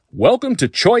Welcome to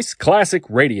Choice Classic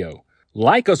Radio.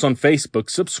 Like us on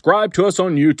Facebook, subscribe to us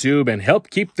on YouTube, and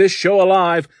help keep this show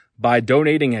alive by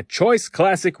donating at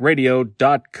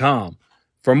choiceclassicradio.com.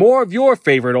 For more of your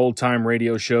favorite old-time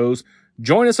radio shows,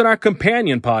 join us on our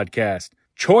companion podcast,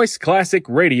 Choice Classic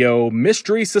Radio,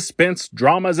 Mystery, Suspense,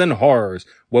 Dramas, and Horrors,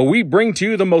 where we bring to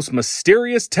you the most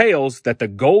mysterious tales that the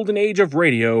golden age of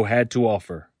radio had to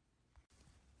offer.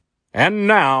 And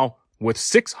now, with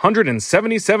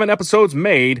 677 episodes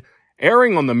made,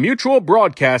 airing on the Mutual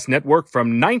Broadcast Network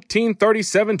from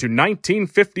 1937 to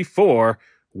 1954,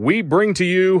 we bring to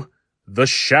you The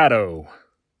Shadow.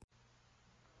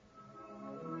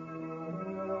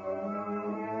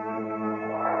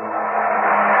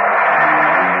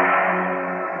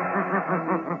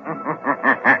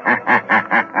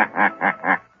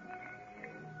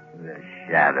 The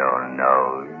Shadow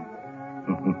knows.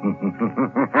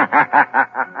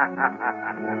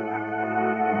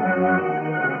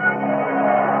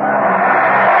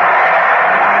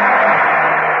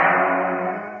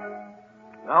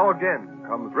 Now again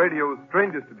comes radio's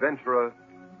strangest adventurer,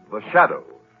 The Shadow,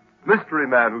 mystery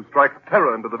man who strikes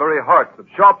terror into the very hearts of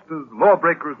shopsters,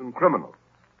 lawbreakers, and criminals.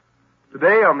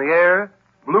 Today on the air,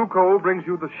 Blue Coal brings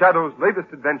you The Shadow's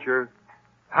latest adventure,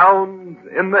 Hounds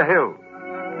in the Hills.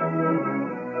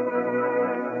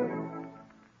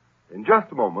 In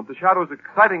just a moment, The Shadow's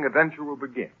exciting adventure will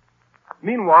begin.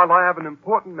 Meanwhile, I have an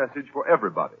important message for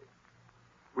everybody.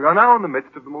 We are now in the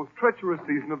midst of the most treacherous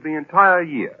season of the entire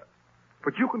year.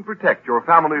 But you can protect your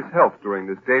family's health during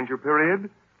this danger period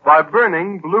by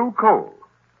burning blue coal.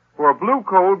 For blue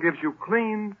coal gives you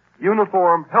clean,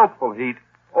 uniform, healthful heat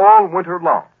all winter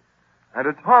long. And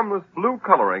its harmless blue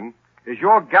coloring is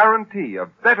your guarantee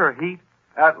of better heat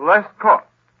at less cost.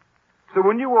 So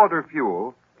when you order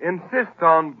fuel, insist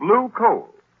on blue coal.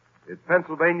 It's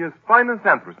Pennsylvania's finest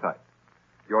anthracite.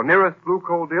 Your nearest blue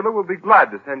coal dealer will be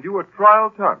glad to send you a trial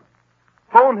ton.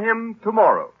 Phone him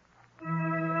tomorrow.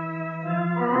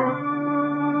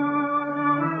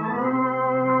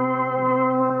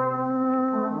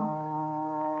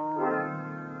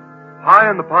 High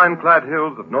in the pine-clad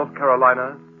hills of North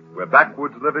Carolina, where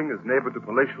backwoods living is neighbor to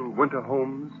palatial winter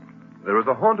homes, there is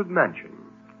a haunted mansion,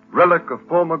 relic of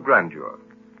former grandeur.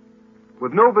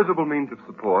 With no visible means of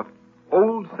support,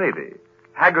 old Sadie,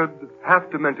 haggard,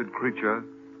 half-demented creature,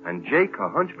 and Jake, a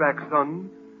hunchback son,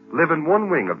 live in one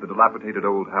wing of the dilapidated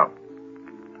old house.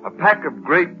 A pack of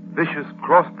great, vicious,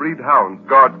 crossbreed hounds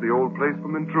guards the old place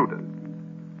from intruders.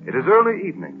 It is early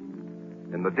evening.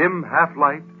 In the dim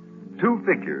half-light, two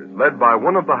figures, led by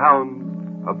one of the hounds,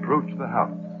 approach the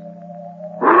house.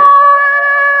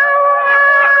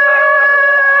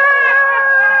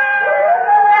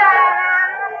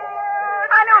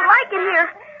 I don't like it here.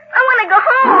 I want to go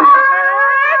home.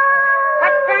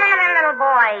 What's the matter, little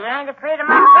boy? You ain't afraid of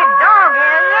my pet dog,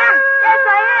 are you? Yes,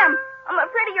 I am. I'm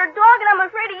afraid of your dog, and I'm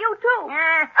afraid of you, too.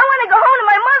 I want to go home to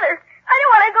my mother. I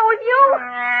don't want to go with you.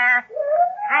 I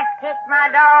take my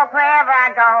dog wherever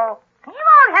I go. He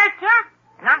won't hurt you.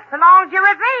 Not so long as you're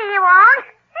with me, he won't.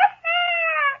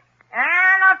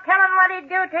 I'll tell him what he'd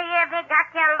do to you if he got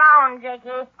you alone,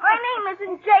 Jakey. My name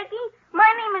isn't Jakey. My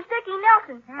name is Dickie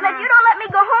Nelson. And if you don't let me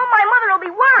go home, my mother will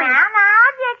be worried. Now,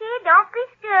 Jakey, don't be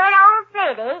scared, old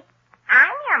Sadie.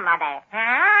 I'm your mother.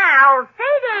 Old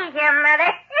Sadie's your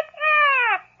mother.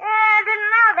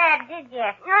 Didn't know that, did you?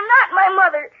 You're not my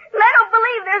mother. And I don't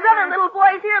believe there's other little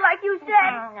boys here like you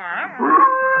said.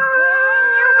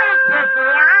 You wait, Jakey.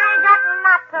 I got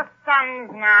lots of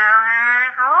sons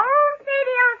now. Old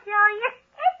Sadie will show you.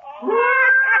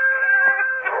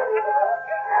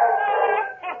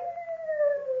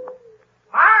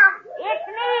 It's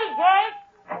me, Jake.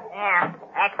 Yeah,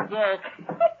 that's Jake.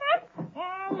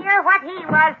 You're what he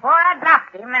was before I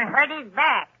dropped him and hurt his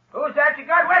back. Who's that you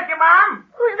got with you, Mom?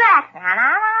 Who's that?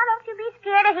 Now, don't you be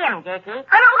scared of him, Jakey.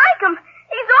 I don't like him.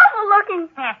 He's awful looking.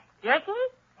 Jakey?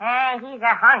 He's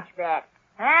a hunchback.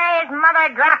 His mother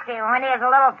dropped him when he was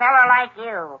a little fellow like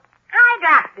you. I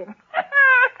dropped him.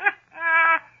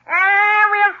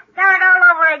 We'll start all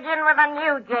over again with a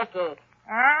new Jakey.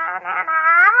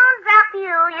 I won't drop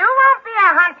you. You won't be a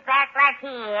hunchback like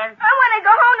he is. I want to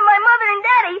go home to my mother and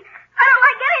Daddy. I don't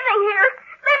like anything here.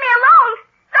 Leave me alone.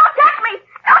 Don't touch me.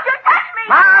 Don't you touch me.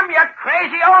 Mom, you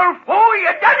crazy old fool.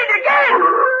 You done it again.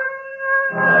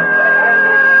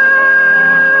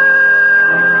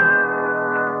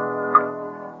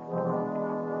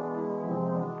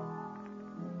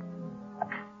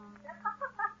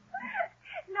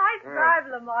 Nice drive,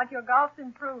 Lamont. Your golf's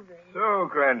improving. So,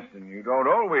 Cranston, you don't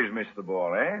always miss the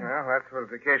ball, eh? Well, that's what a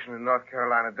vacation in North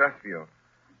Carolina does for you.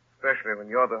 Especially when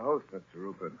you're the host, Mr.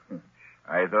 Rupert.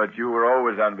 I thought you were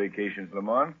always on vacations,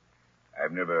 Lamont.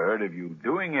 I've never heard of you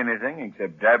doing anything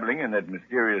except dabbling in that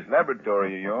mysterious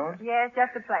laboratory of yours. Yes,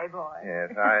 just a playboy.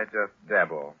 Yes, I just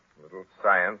dabble. A little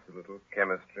science, a little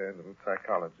chemistry, a little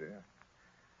psychology.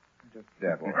 Just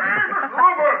dabble.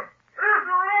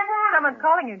 Someone's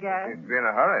calling you, Gary. He'd be in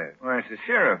a hurry. Why, it's the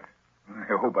sheriff.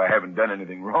 I hope I haven't done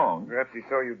anything wrong. Perhaps he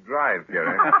saw you drive,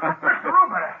 Gary.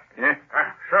 Yeah?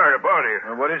 Sorry to bother you.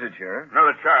 Well, what is it, Sheriff?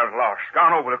 Another child's lost.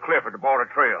 Gone over the cliff at the border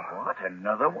trail. What?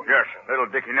 Another one? Yes, sir. Little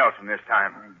Dickie Nelson this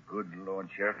time. Good Lord,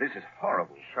 Sheriff. This is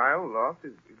horrible. Child lost?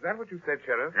 Is that what you said,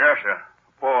 Sheriff? Yes, sir.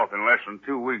 Fourth in less than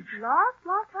 2 weeks. Lost?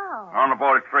 Lost how? On the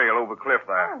border trail over the cliff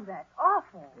there. Oh, that's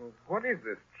awful. Well, what is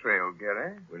this trail,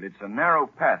 Gary? Well, it's a narrow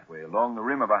pathway along the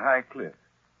rim of a high cliff.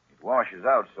 It washes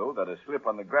out so that a slip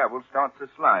on the gravel starts to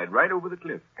slide right over the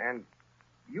cliff. And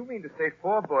you mean to say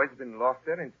 4 boys have been lost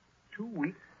there in 2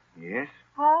 weeks? Yes?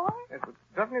 4? Yes, but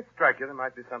doesn't it strike you there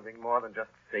might be something more than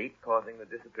just fate causing the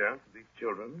disappearance of these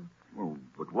children? Well,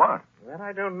 but what? That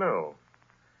I don't know.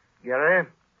 Gary,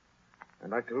 I'd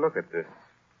like to look at this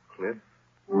cliff.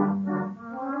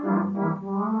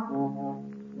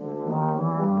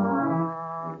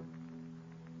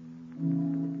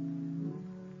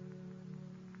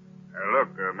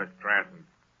 Look, Mr. Cranston.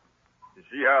 You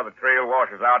see how the trail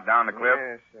washes out down the cliff?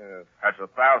 Yes, Sheriff. That's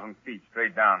 1,000 feet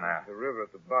straight down there. The river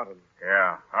at the bottom.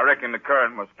 Yeah. I reckon the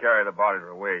current must carry the bodies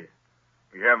away.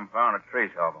 We haven't found a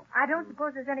trace of them. I don't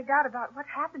suppose there's any doubt about what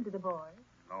happened to the boys.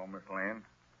 No, Miss Lynn.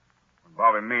 When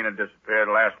Bobby Meena disappeared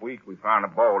last week, we found a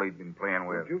ball he'd been playing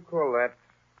with. Would you call that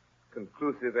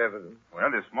conclusive evidence?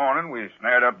 Well, this morning we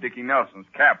snared up Dickie Nelson's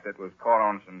cap that was caught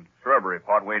on some shrubbery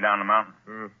part way down the mountain.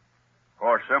 Of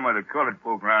course, some of the colored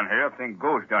folk around here think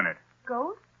ghosts done it.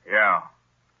 Ghosts? Yeah.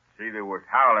 See, they was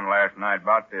howling last night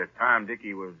about the time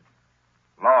Dickie was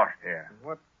lost here.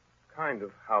 What kind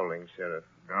of howling, Sheriff?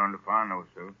 Darned if I know,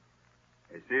 sir.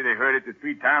 They say they heard it the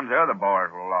 3 times the other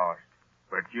boys were lost.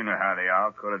 But you know how they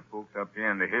are. Colored folks up here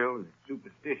in the hills are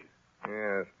superstitious.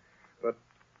 Yes. But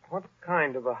what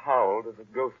kind of a howl does a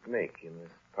ghost make in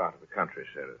this part of the country,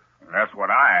 Sheriff? And that's what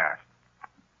I asked.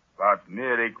 About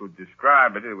near they could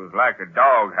describe it, it was like a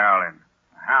dog howling.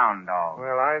 A hound dog.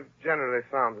 Well, I've generally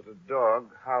found that a dog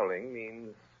howling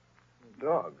means a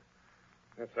dog.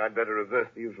 Perhaps I'd better reverse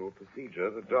the usual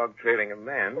procedure. The dog trailing a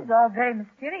man. It's all very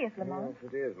mysterious, Lamont.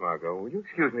 Yes, it is, Margot. Will you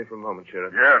excuse me for a moment,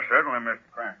 Sheriff? Yes, certainly, Mr.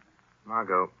 Cranston.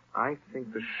 Margot, I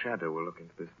think the shadow will look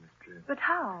into this mystery. But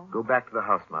how? Go back to the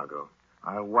house, Margot.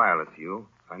 I'll wireless you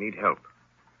if I need help.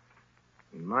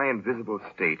 In my invisible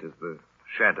state as the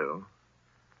shadow,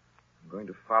 I'm going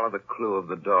to follow the clue of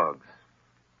the dogs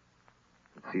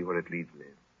and see where it leads me.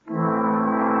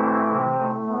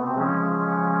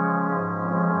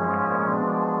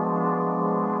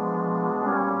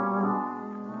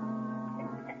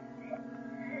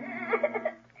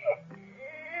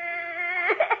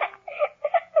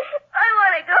 I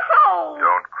want to go home.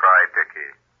 Don't cry,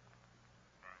 Dickie.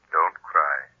 Don't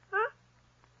cry. Huh?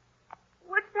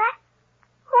 What's that?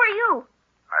 Who are you?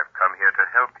 I've come here to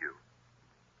help you.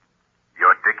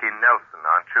 You're Dickie Nelson,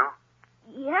 aren't you?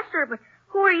 Yes, sir, but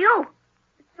who are you?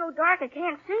 It's so dark I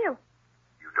can't see you.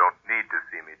 You don't need to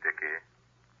see me, Dickie.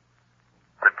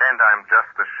 Pretend I'm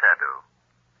just a shadow.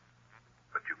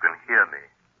 But you can hear me.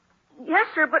 Yes,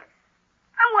 sir, but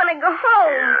I want to go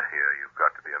home. Here, you've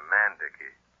got to be a man,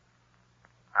 Dickie.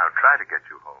 I'll try to get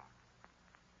you home.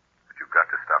 But you've got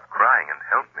to stop crying and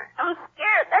help me. I'm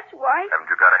scared, that's why. Haven't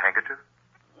you got a handkerchief?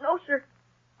 No, sir.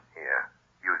 Here,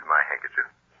 use my handkerchief.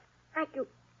 Thank you.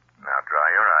 Now dry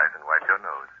your eyes and wipe your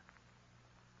nose.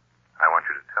 I want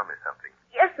you to tell me something.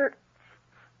 Yes, sir.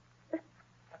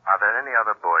 Are there any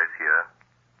other boys here?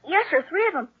 Yes, sir,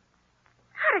 3 of them.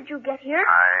 How did you get here?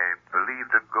 I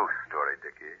believed a ghost story,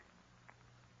 Dickie.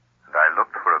 And I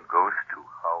looked for a ghost who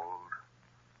howled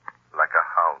like a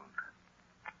hound.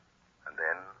 And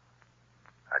then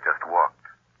I just walked.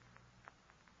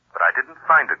 But I didn't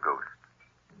find a ghost.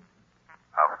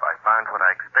 I found what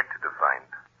I expected to find.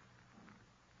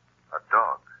 A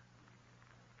dog.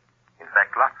 In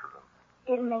fact, lots of them.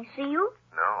 Didn't they see you?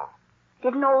 No.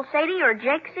 Didn't old Sadie or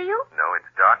Jake see you? No, it's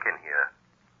dark in here.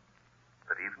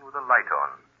 But even with a light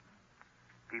on,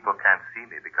 people can't see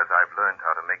me because I've learned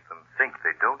how to make them think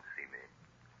they don't see me.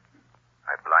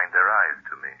 I blind their eyes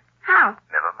to me. How?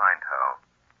 Never mind how.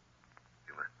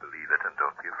 You must believe it and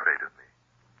don't be afraid of me.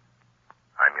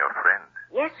 I'm your friend.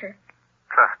 Yes, sir.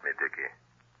 Trust me, Dickie.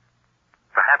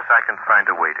 Perhaps I can find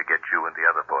a way to get you and the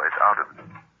other boys out of it.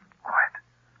 Quiet.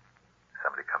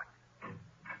 Somebody coming.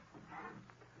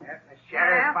 If the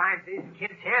sheriff finds these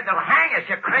kids here, they'll hang us,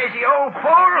 you crazy old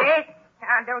fool. Dick,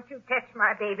 now don't you touch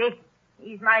my baby.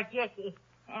 He's my Jackie.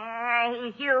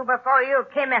 He's you before you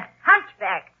came a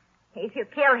hunchback. If you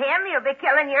kill him, you'll be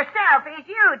killing yourself. He's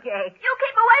you, Jake. You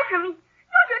keep away from me.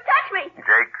 Don't you touch me.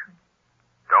 Jake,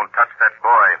 don't touch that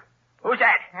boy. Who's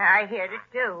that? I heard it,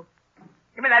 too.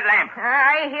 Give me that lamp.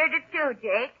 I heard it, too,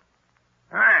 Jake.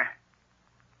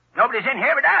 Nobody's in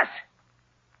here but us.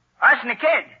 Us and the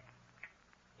kid.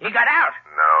 He got out.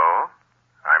 No,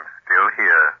 I'm still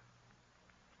here.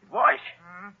 Voice.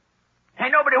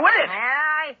 Ain't nobody with us.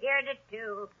 I heard it,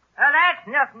 too. Well, that's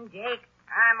nothing, Jake.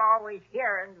 I'm always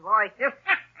hearing voices.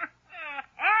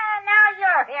 Now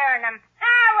you're hearing them.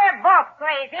 Now we're both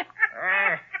crazy.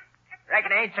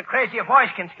 Reckon it ain't so crazy a voice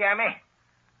can scare me.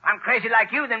 I'm crazy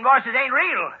like you, then voices ain't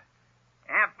real.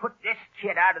 Now put this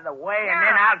kid out of the way, and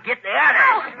then I'll get the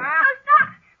others. No, stop.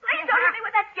 Please don't hit me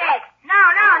with that stick. No,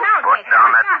 Put Jake.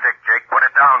 down that stick, Jake. Put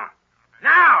it down.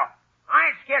 Now,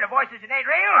 I ain't scared of voices that ain't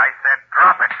real. I said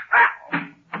drop it.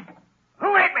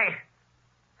 Who hit me?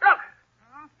 Look.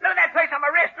 Look at that place on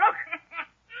my wrist. Look.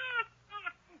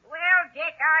 Well,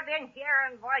 Jake, I've been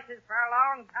hearing voices for a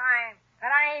long time,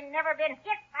 but I ain't never been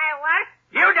hit by one.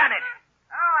 You done it.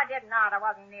 Oh, I did not. I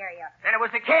wasn't near you. Then it was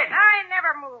the kid. I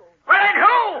never moved. Well, then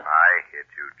who? I hit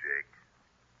you, Jake.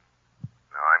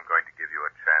 Now I'm going to give you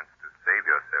a chance to save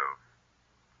yourself.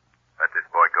 Let this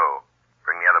boy go.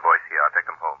 Bring the other boys here. I'll take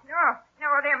them home. No,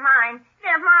 they're mine.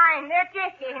 They're mine. They're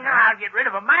Dickie. No. I'll get rid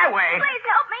of them my way. Please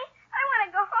help me. I want to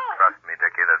go home. Trust me,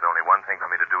 Dickie, there's only one thing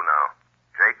for me to do now.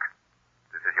 Jake,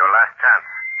 this is your last chance.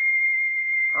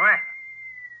 All right.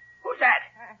 Who's that?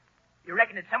 You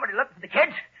reckon it's somebody looking for the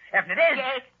kids? If it is...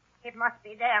 Jake, it must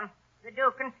be them. The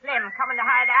Duke and Slim coming to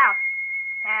hide out.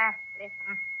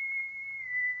 Listen.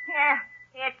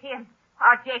 Yeah, it's him.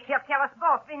 Oh, Jake, he'll kill us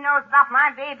both if he knows about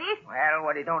my baby. Well,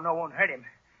 what he don't know won't hurt him.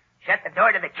 Shut the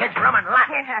door to the kids' room and lock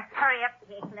it. Hurry up,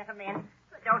 Jake. Let him in.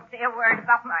 But don't say a word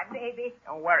about my baby.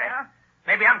 Don't worry.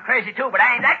 Maybe I'm crazy, too, but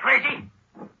I ain't that crazy.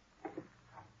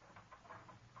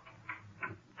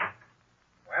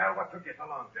 Well, what took you so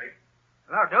long, Jake?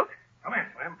 Hello, Duke. Come in,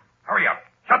 Slim. Hurry up.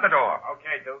 Shut the door.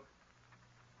 Okay, Duke.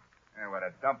 Yeah, what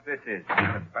a dump this is.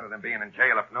 It's better than being in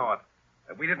jail up north.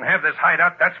 If we didn't have this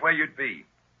hideout, that's where you'd be.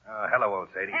 Hello, old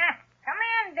Sadie. Come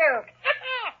in, Duke.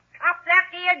 Cops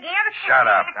after you again? Shut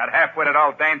up. That half-witted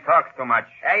old dame talks too much.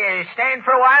 Hey, you staying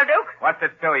for a while, Duke? What's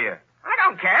it to you? I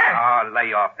don't care. Oh,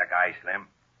 lay off the guy, Slim.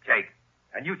 Jake,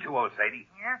 and you too, old Sadie.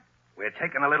 Yeah? We're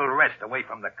taking a little rest away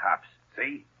from the cops,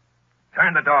 see?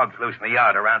 Turn the dogs loose in the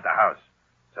yard around the house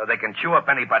so they can chew up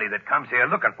anybody that comes here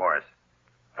looking for us.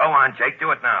 Go on, Jake,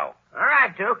 do it now. All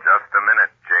right, Duke. Just a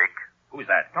minute, Jake. Who's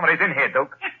that? Somebody's in here,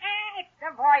 Duke. It's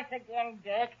the voice again,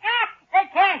 Jake. They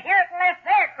can't hear it unless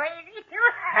they're crazy, too.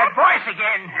 That voice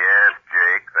again. Yes,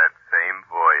 Jake, that same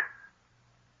voice.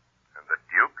 And the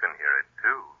Duke can hear it,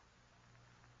 too.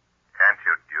 Can't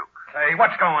you, Duke? Hey,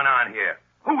 what's going on here?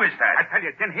 Who is that? I tell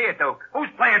you, it's in here, Duke.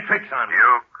 Who's playing tricks on me?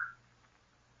 Duke,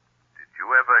 did you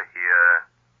ever hear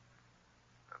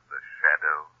of the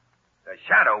Shadow? The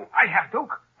Shadow? I have,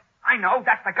 Duke. I know.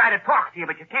 That's the guy that talks to you,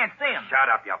 but you can't see him. Shut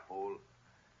up, you fool.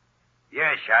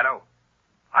 Yeah, Shadow.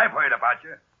 I've heard about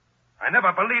you. I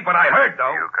never believed what I heard, though.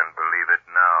 You can believe it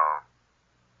now.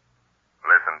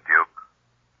 Listen, Duke.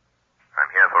 I'm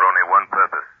here for only one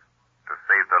purpose. To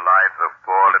save the lives of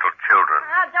 4 little children.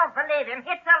 Oh, don't believe him.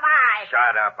 It's a lie.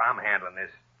 Shut up. I'm handling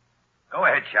this. Go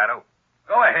ahead, Shadow.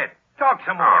 Go ahead. Talk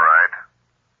some more. All right.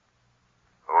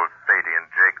 Old Sadie and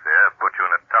Jake there put you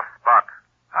in a tough spot.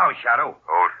 How, Shadow?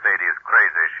 Old Sadie is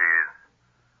crazy. She's,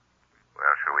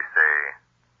 well, shall we say,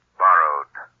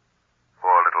 borrowed 4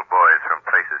 little boys from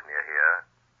places near here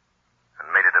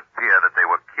and made it appear that they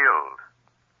were killed.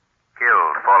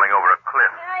 Killed falling over a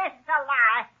cliff. It's a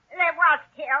lie. They was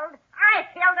killed. I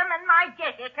killed them and my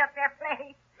Dickie took their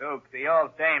place. Duke, the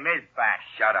old dame is back.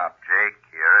 Shut up. Jake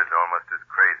here is almost as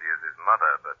crazy as his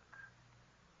mother, but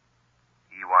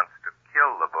he wants to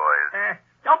kill the boys.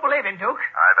 Don't believe him, Duke.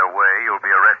 Either way, you'll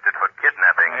be arrested for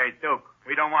kidnapping. Hey, Duke,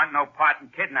 we don't want no part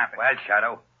in kidnapping. Well,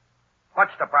 Shadow,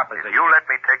 what's the If proposition? you let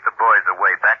me take the boys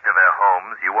away back to their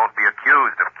homes, you won't be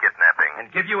accused of kidnapping. And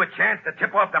give you a chance to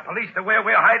tip off the police to where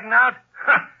we're hiding out?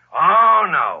 Oh,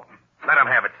 no. Let him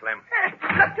have it, Slim.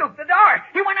 Look, Duke, the door.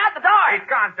 He went out the door. He's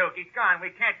gone, Duke. He's gone.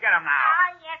 We can't get him now. Oh,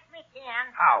 yes, we can.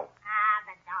 How?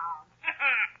 The dog.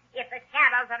 If the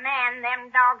Shadow's a man,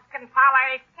 them dogs can follow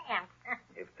his scent.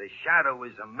 If the Shadow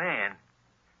is a man,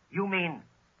 you mean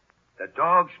the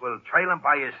dogs will trail him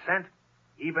by his scent,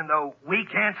 even though we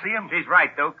can't see him? He's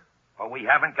right, Duke. Well, we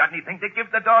haven't got anything to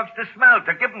give the dogs to smell,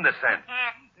 to give them the scent.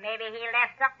 Maybe he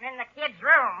left something in the kid's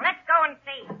room. Let's go and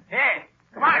see. Yeah.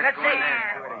 Come on, let's see.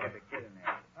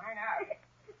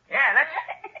 Yeah,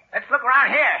 let's look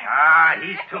around here.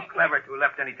 He's too clever to have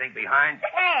left anything behind.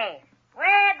 Hey,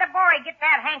 Where'd the boy get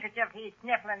that handkerchief he's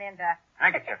sniffling into?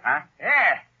 Handkerchief, huh?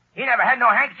 Yeah. He never had no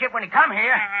handkerchief when he come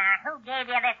here. Who gave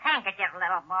you this handkerchief,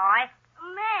 little boy? A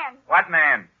man. What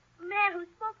man? A man who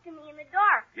spoke to me in the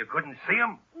dark. You couldn't see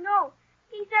him? No.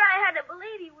 He said I had to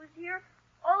believe he was here,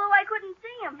 although I couldn't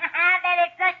see him. Then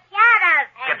it's the shadows.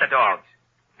 Get the dogs.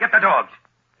 Get the dogs.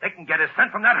 They can get his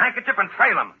scent from that handkerchief and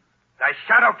trail him. The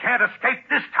shadow can't escape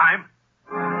this time.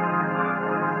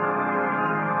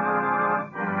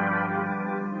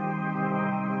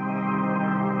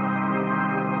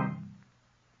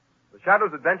 The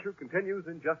Shadow's adventure continues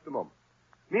in just a moment.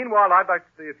 Meanwhile, I'd like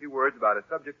to say a few words about a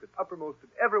subject that's uppermost in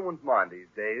everyone's mind these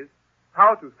days,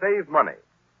 how to save money.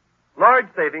 Large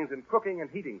savings in cooking and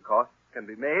heating costs can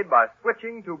be made by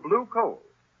switching to blue coal.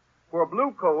 For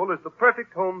blue coal is the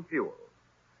perfect home fuel.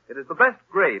 It is the best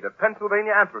grade of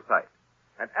Pennsylvania anthracite,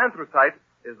 and anthracite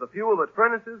is the fuel that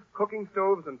furnaces, cooking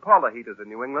stoves, and parlor heaters in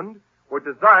New England were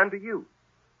designed to use.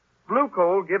 Blue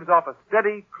coal gives off a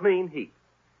steady, clean heat.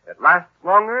 It lasts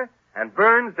longer and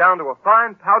burns down to a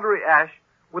fine, powdery ash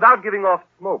without giving off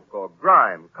smoke or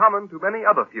grime common to many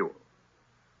other fuels.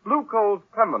 Blue coal's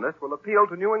cleanliness will appeal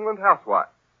to New England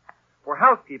housewives. For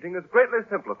housekeeping is greatly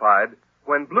simplified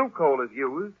when blue coal is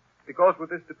used, because with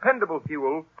this dependable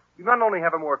fuel, you not only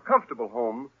have a more comfortable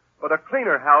home, but a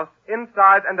cleaner house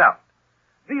inside and out.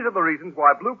 These are the reasons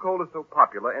why blue coal is so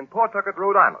popular in Pawtucket,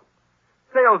 Rhode Island.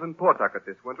 Sales in Pawtucket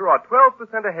this winter are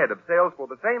 12% ahead of sales for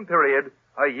the same period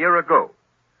a year ago.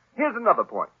 Here's another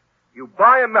point. You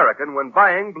buy American when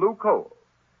buying blue coal.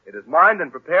 It is mined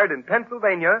and prepared in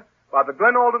Pennsylvania by the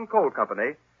Glen Alden Coal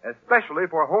Company, especially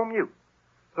for home use.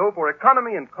 So for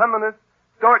economy and cleanliness,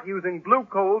 start using blue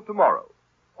coal tomorrow.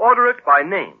 Order it by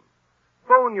name.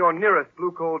 Phone your nearest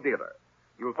blue coal dealer.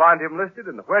 You'll find him listed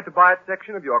in the Where to Buy It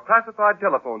section of your classified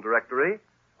telephone directory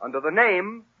under the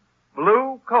name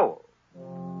Blue Coal.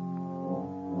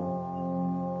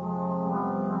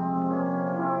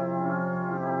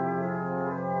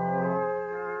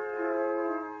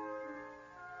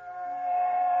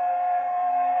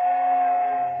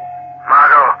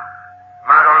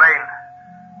 Margot Lane.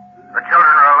 The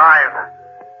children are alive.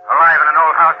 Alive in an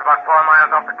old house about 4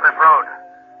 miles off the cliff road.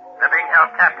 They're being held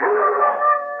captive.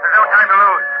 There's no time to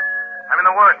lose. I'm in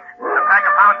the woods. A pack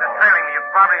of hounds is trailing me. You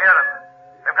can probably hear them.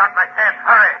 They've got my scent.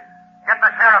 Hurry. Get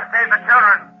the sheriff. Save the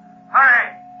children. Hurry.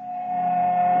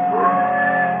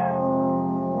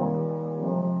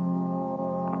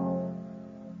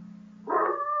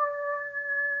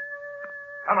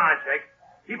 Come on, Jake.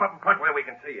 Keep up in front where we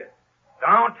can see you.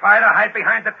 Don't try to hide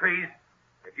behind the trees.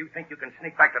 If you think you can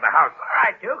sneak back to the house. All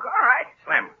right, Duke, all right.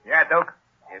 Slim, Yeah, Duke?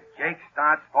 if Jake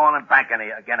starts falling back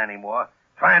again anymore,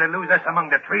 trying to lose us among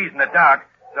the trees in the dark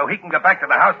so he can go back to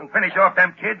the house and finish off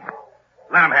them kids,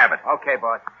 let him have it. Okay,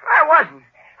 boss. I wasn't.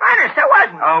 Honest, I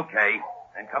wasn't. Okay.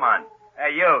 Then come on.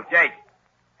 Hey, you, Jake.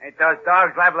 Ain't those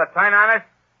dogs liable to turn on us?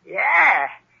 Yeah,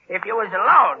 if you was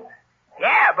alone.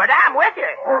 Yeah, but I'm with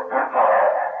you.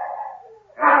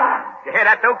 You hear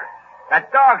that, Duke? The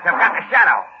dogs have got the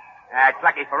shadow. It's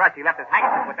lucky for us he left his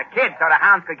handkerchief with the kids so the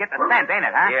hounds could get the scent, ain't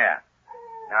it, huh? Yeah.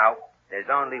 Now, there's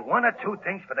only one or two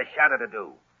things for the shadow to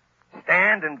do.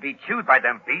 Stand and be chewed by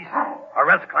them beasts,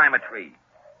 or else climb a tree.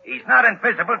 He's not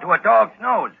invisible to a dog's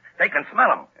nose. They can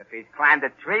smell him. If he's climbed a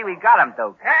tree, we got him,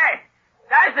 Duke. Hey,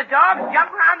 there's the dogs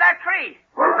jumping around that tree.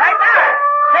 Right there.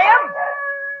 See 'em?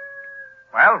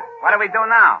 Well, what do we do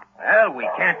now? Well, we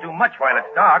can't do much while it's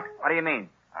dark. What do you mean?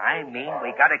 I mean,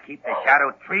 we gotta keep the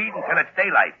shadow treed until it's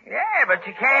daylight. Yeah, but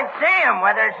you can't see 'em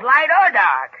whether it's light or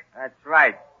dark. That's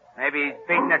right. Maybe he's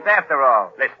beating us after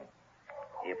all. Listen,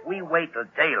 if we wait till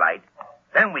daylight,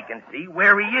 then we can see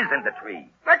where he is in the tree.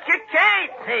 But you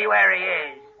can't see where he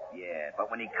is. Yeah,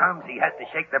 but when he comes, he has to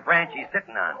shake the branch he's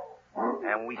sitting on.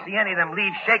 And when we see any of them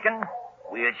leaves shaking,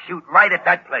 we'll shoot right at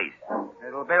that place.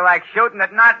 It'll be like shooting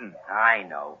at nothing. I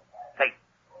know. Say,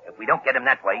 if we don't get him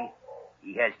that way,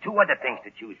 he has two other things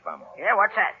to choose from. Yeah,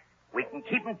 what's that? We can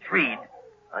keep him treed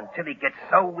until he gets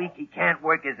so weak he can't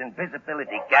work his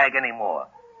invisibility gag anymore,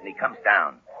 and he comes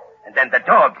down. And then the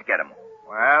dogs get him.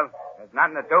 Well, there's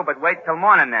nothing to do but wait till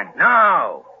morning then.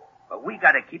 No, but we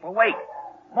gotta keep awake.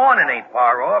 Morning ain't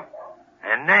far off,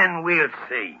 and then we'll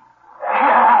see.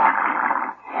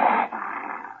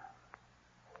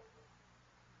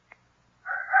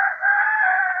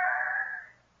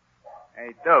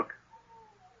 Hey, Duke.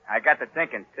 I got to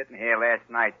thinking sitting here last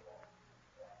night.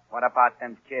 What about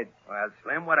them kids? Well,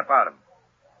 Slim, what about him?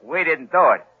 We didn't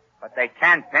do it, but they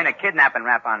can pin a kidnapping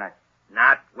rap on us.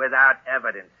 Not without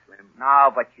evidence, Slim.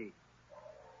 No, but she...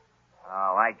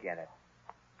 Oh, I get it.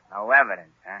 No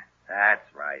evidence, huh?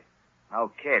 That's right.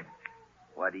 No kids.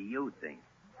 What do you think?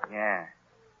 Yeah.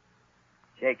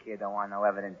 Jake here don't want no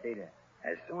evidence either.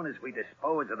 As soon as we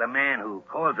dispose of the man who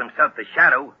calls himself the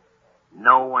Shadow,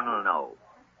 no one will know.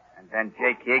 And then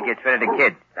Jake here gets rid of the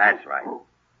kid. That's right.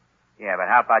 Yeah, but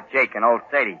how about Jake and old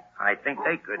Sadie? I think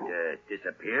they could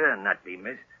disappear and not be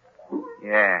missed.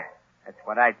 Yeah, that's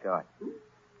what I thought.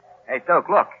 Hey, Duke,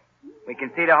 look. We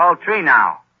can see the whole tree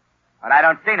now. But I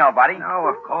don't see nobody. No,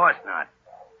 of course not.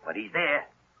 But he's there.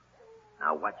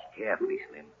 Now watch carefully,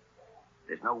 Slim.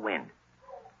 There's no wind.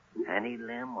 Any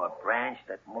limb or branch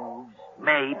that moves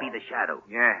may be the Shadow.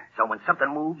 Yeah. So when something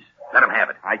moves, let him have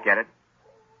it. I get it.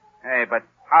 Hey, but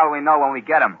how do we know when we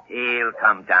get him? He'll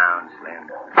come down, Slim.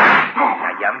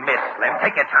 Now, you missed, Slim.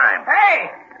 Take your time.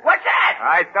 Hey, what's that?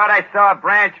 I thought I saw a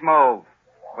branch move.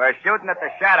 We're shooting at the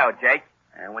Shadow, Jake.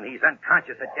 And when he's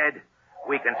unconscious or dead,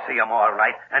 we can see him all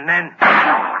right. And then...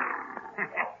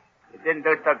 You didn't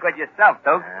do so good yourself,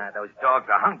 Duke. Those dogs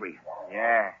are hungry.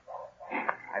 Yeah.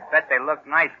 I bet they look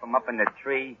nice from up in the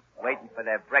tree, waiting for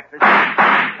their breakfast.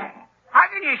 How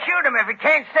can you shoot him if you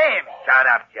can't see him? Shut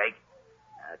up, Jake.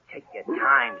 Now, take your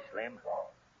time, Slim.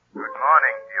 Good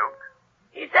morning, Duke.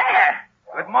 He's there.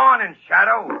 Good morning,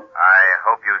 Shadow. I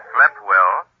hope you slept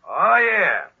well. Oh,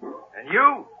 yeah. And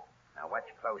you? Now, watch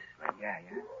close, Slim. Yeah.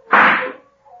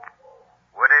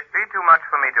 Would it be too much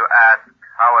for me to ask,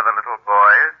 how are the little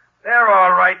boys? They're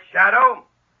all right, Shadow.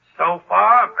 So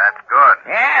far. That's good.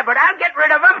 Yeah, but I'll get rid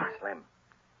of him. Slim,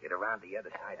 get around the other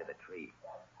side of the tree.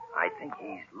 I think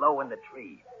he's low in the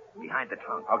tree, behind the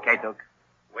trunk. Okay, Duke.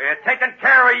 We're taking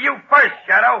care of you first,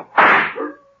 Shadow.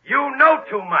 You know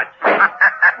too much. Well,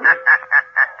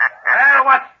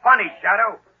 what's funny,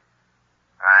 Shadow?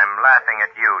 I'm laughing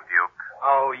at you, Duke.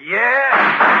 Oh,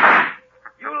 yeah?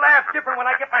 You laugh different when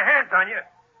I get my hands on you.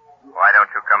 Why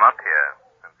don't you come up here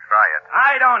and try it?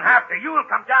 I don't have to. You'll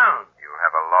come down. You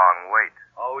have a long wait.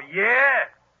 Oh, yeah?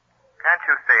 Can't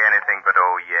you say anything but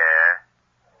oh, yeah?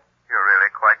 You're really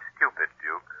quite stupid,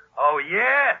 Duke. Oh,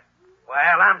 yeah?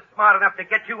 Well, I'm smart enough to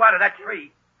get you out of that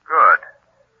tree. Good.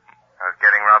 I was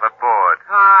getting rather bored.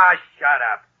 Ah, shut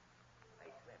up.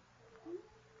 Hey, Slim,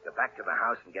 go back to the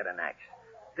house and get an axe.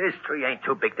 This tree ain't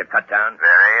too big to cut down.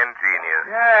 Very ingenious.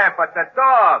 Yeah, but the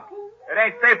dog. It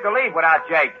ain't safe to leave without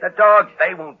Jake. The dogs,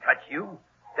 they won't touch you.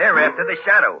 They're after the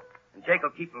Shadow. And Jake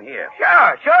will keep him here. Sure.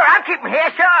 I'll keep him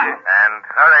here, sure. And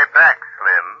hurry back,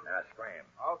 Slim. Now, scram.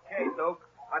 Okay, Duke.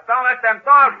 But don't let them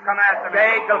dogs come after me.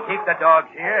 Jake will keep the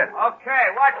dogs here. Okay,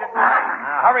 watch it.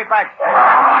 Now, hurry back, Slim.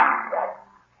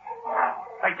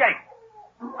 Hey, Jake.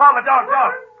 Call the dogs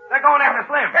off. They're going after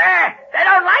Slim. They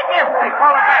don't like him. Hey,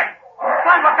 call it back.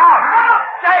 Slim, look out.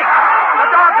 Jake, the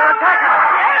dogs are attacking him.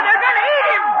 Yeah, they're going to eat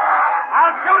him.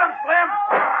 I'll shoot him, Slim.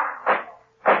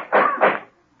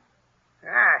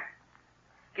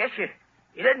 Guess you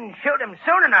didn't shoot him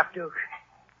soon enough, Duke.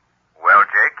 Well,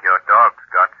 Jake, your dogs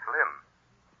got Slim.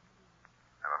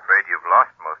 I'm afraid you've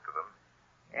lost most of them.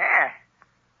 Yeah.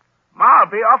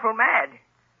 Ma'll be awful mad.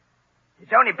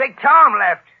 There's only Big Tom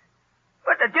left.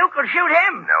 But the Duke will shoot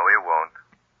him. No, he won't.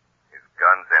 His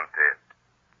gun's empty.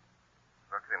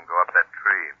 Look at him go up that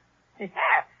tree.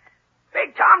 Yeah.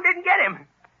 Big Tom didn't get him.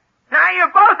 Now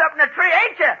you're both up in the tree,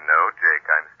 ain't you? No, Jake,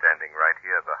 I'm standing right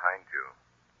here behind you.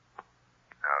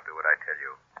 Now do what I tell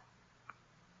you.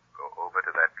 Go over to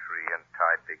that tree and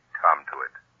tie Big Tom to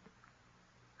it.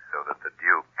 So that the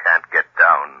Duke can't get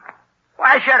down.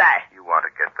 Why should I? You want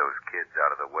to get those kids out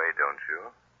of the way, don't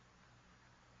you?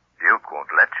 Duke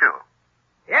won't let you.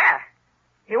 Yeah.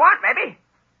 He won't, maybe.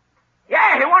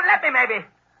 Yeah, he won't let me, maybe.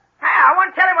 I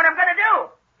won't tell him what I'm going to do.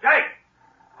 Jake,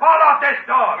 call off this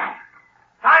dog.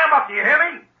 Tie him up, do you hear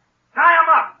me? Tie him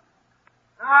up.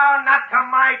 No, not to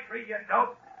my tree, you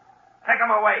dope. Take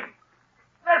him away.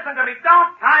 Listen to me.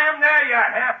 Don't tie him there, you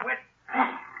half-wit.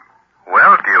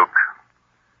 Well, Duke,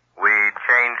 we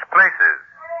changed places.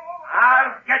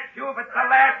 I'll get you if it's the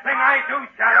last thing I do,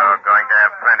 Shadow. You're going to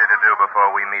have plenty to do before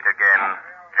we meet again.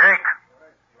 Jake,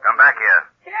 come back here.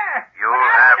 Yeah. You'll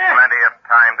have plenty of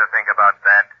time to think about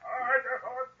that.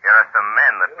 Here are some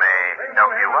men that may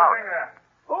help you out.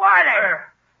 Who are they?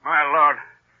 My Lord,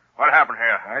 what happened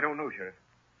here? I don't know, Sheriff.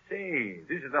 Say,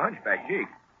 this is the hunchback, Jake.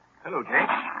 Hello, Jake.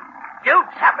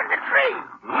 Duke's up in the tree.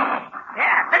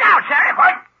 Yeah, look out, Sheriff.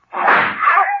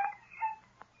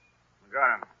 Got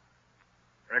him.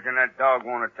 Reckon that dog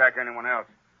won't attack anyone else.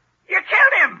 You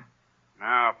killed him.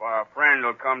 Now, if our friend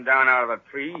will come down out of the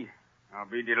tree, I'll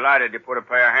be delighted to put a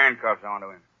pair of handcuffs onto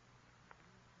him.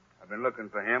 I've been looking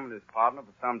for him and his partner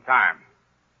for some time.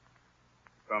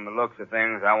 From the looks of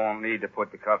things, I won't need to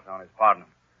put the cuffs on his partner.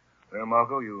 Well,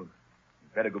 Margot, you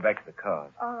better go back to the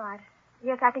cars. All right.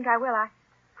 Yes, I think I will.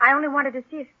 I only wanted to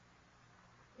see it.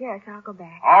 Yes, I'll go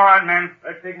back. All right, men.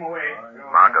 Let's take him away.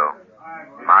 Margot.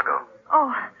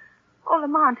 Oh,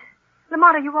 Lamont.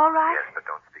 Lamont, are you all right? Yes, but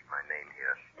don't speak my name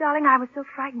here. Darling, I was so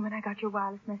frightened when I got your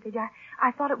wireless message.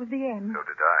 I thought it was the end. So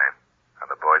did I. Are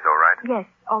the boys all right? Yes,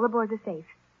 all the boys are safe.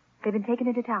 They've been taken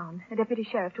into town. The deputy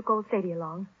sheriff took old Sadie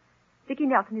along. Dickie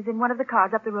Nelson is in one of the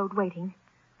cars up the road waiting.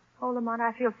 Oh, Lamont,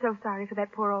 I feel so sorry for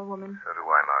that poor old woman. So do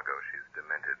I, Margot. She's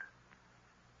demented.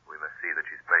 We must see that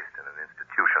she's placed in an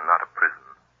institution, not a prison.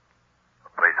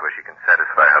 A place where she can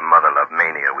satisfy her mother-love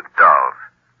mania with dolls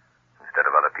instead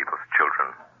of other people's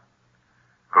children.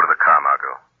 Go to the car,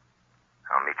 Margot.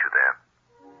 I'll meet you there.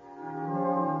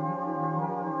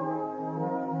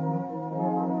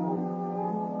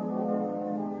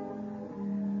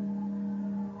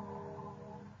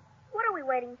 What are we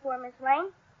waiting for, Miss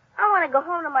Lane? I want to go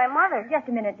home to my mother. Just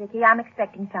a minute, Dickie. I'm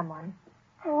expecting someone.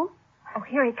 Who? Oh,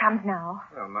 here he comes now.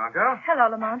 Hello, Margot. Hello,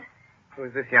 Lamont.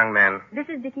 Who's this young man? This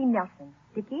is Dickie Nelson.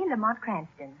 Dickie Lamont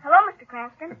Cranston. Hello, Mr.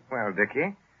 Cranston. Well,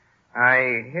 Dickie,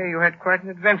 I hear you had quite an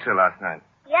adventure last night.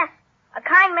 Yes, a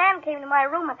kind man came to my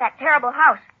room at that terrible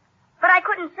house, but I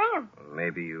couldn't see him. Well,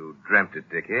 maybe you dreamt it,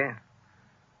 Dickie.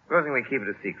 Supposing we keep it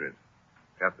a secret,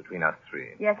 just between us three.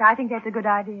 Yes, I think that's a good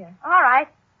idea. All right,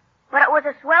 but it was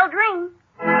a swell dream.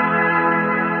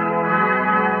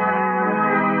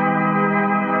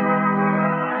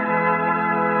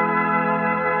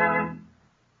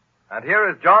 And here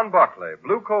is John Barclay,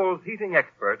 Blue Coal's heating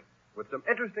expert, with some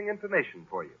interesting information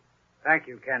for you. Thank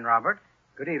you, Ken Roberts.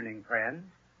 Good evening, friends.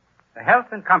 The health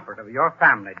and comfort of your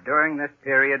family during this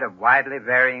period of widely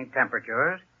varying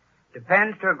temperatures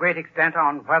depends to a great extent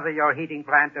on whether your heating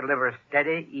plant delivers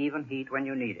steady, even heat when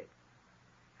you need it.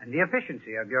 And the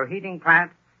efficiency of your heating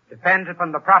plant depends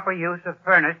upon the proper use of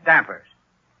furnace dampers.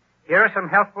 Here are some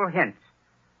helpful hints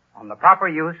on the proper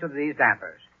use of these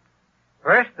dampers.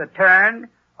 First, the turn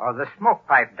or the smoke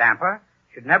pipe damper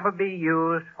should never be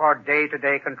used for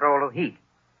day-to-day control of heat.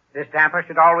 This damper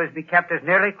should always be kept as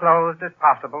nearly closed as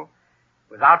possible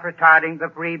without retarding the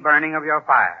free burning of your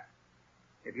fire.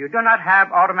 If you do not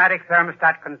have automatic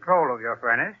thermostat control of your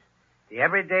furnace, the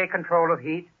everyday control of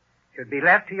heat should be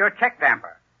left to your check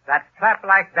damper, that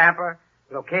flap-like damper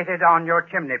located on your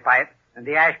chimney pipe and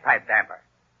the ash pipe damper.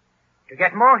 To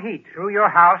get more heat through your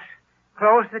house,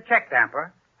 close the check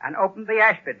damper and open the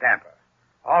ash pit damper.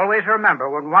 Always remember,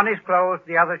 when one is closed,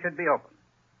 the other should be open.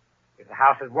 If the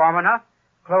house is warm enough,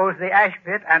 close the ash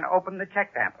pit and open the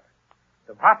check damper.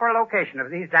 The proper location of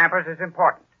these dampers is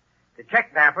important. The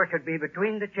check damper should be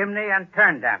between the chimney and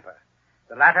turn damper,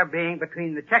 the latter being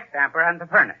between the check damper and the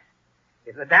furnace.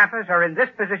 If the dampers are in this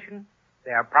position,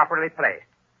 they are properly placed.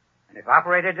 And if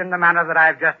operated in the manner that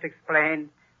I've just explained,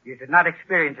 you should not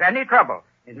experience any trouble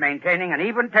in maintaining an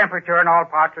even temperature in all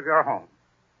parts of your home.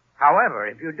 However,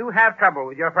 if you do have trouble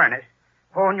with your furnace,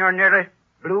 phone your nearest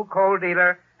Blue Coal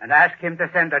dealer and ask him to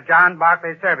send a John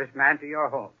Barclay serviceman to your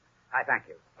home. I thank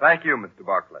you. Thank you, Mr.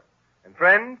 Barclay. And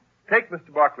friends, take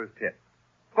Mr. Barclay's tip.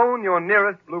 Phone your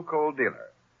nearest Blue Coal dealer.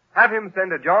 Have him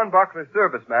send a John Barclay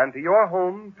serviceman to your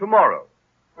home tomorrow.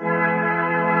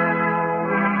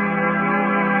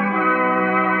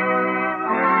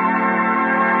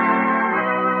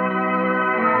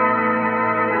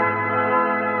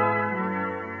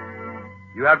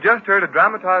 You have just heard a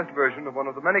dramatized version of one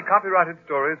of the many copyrighted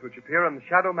stories which appear in the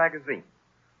Shadow magazine.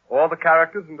 All the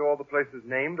characters and all the places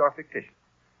named are fictitious.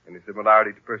 Any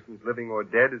similarity to persons living or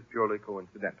dead is purely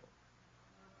coincidental.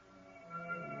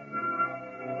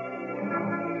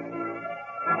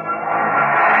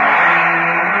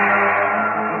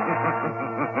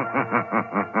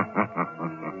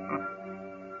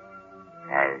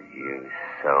 As you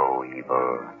sow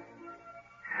evil,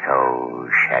 so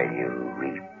shall you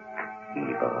reap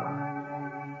evil.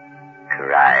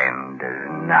 Crime does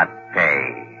not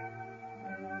pay.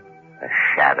 The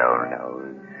shadow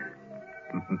knows.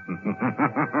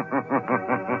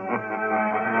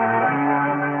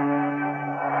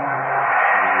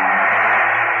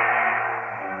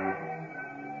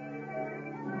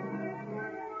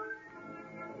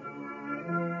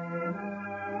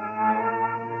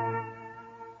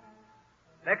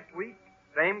 Next week,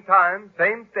 same time,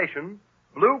 same station,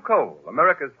 Blue Coal,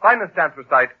 America's finest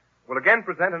anthracite, will again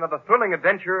present another thrilling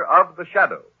adventure of the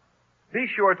Shadow. Be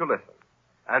sure to listen.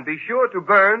 And be sure to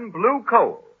burn Blue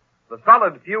Coal, the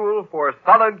solid fuel for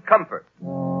solid comfort.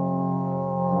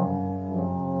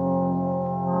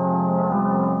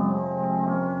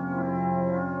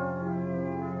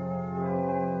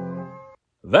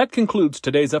 That concludes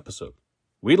today's episode.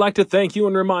 We'd like to thank you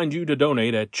and remind you to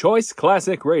donate at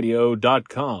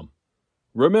choiceclassicradio.com.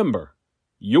 Remember,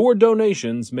 your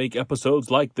donations make episodes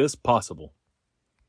like this possible.